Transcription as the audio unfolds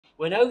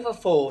When over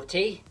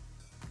 40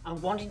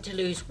 and wanting to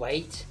lose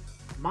weight,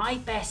 my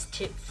best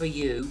tip for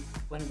you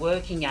when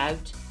working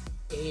out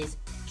is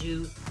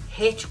do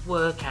HIIT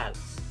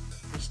workouts,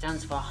 which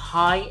stands for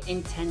high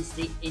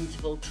intensity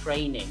interval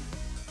training.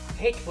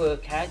 HIIT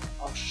workouts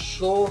are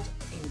short,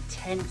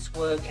 intense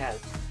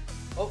workouts,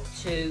 up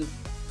to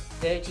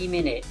 30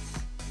 minutes,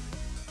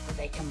 but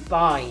they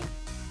combine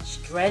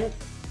strength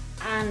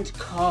and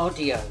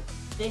cardio.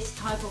 This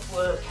type of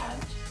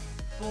workout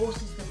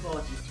forces the body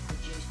to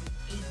produce the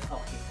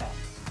EPOC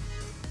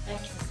effect,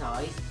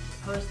 exercise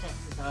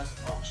post-exercise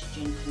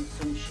oxygen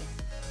consumption,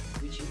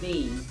 which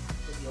means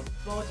that your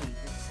body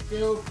will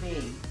still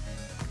be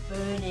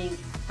burning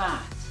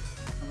fat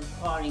and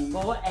requiring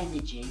more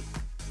energy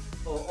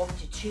for up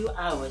to 2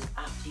 hours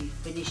after you've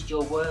finished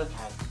your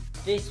workout.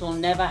 This will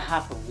never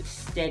happen with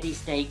steady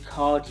state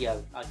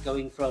cardio, like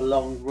going for a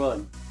long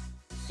run.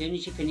 As soon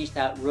as you finish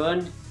that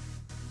run,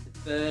 the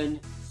burn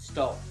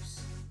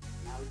stops.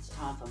 Now it's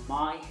time for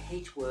my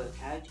HIIT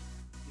workout,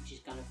 which is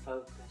going to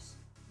focus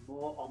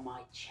more on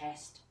my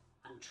chest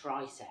and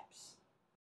triceps.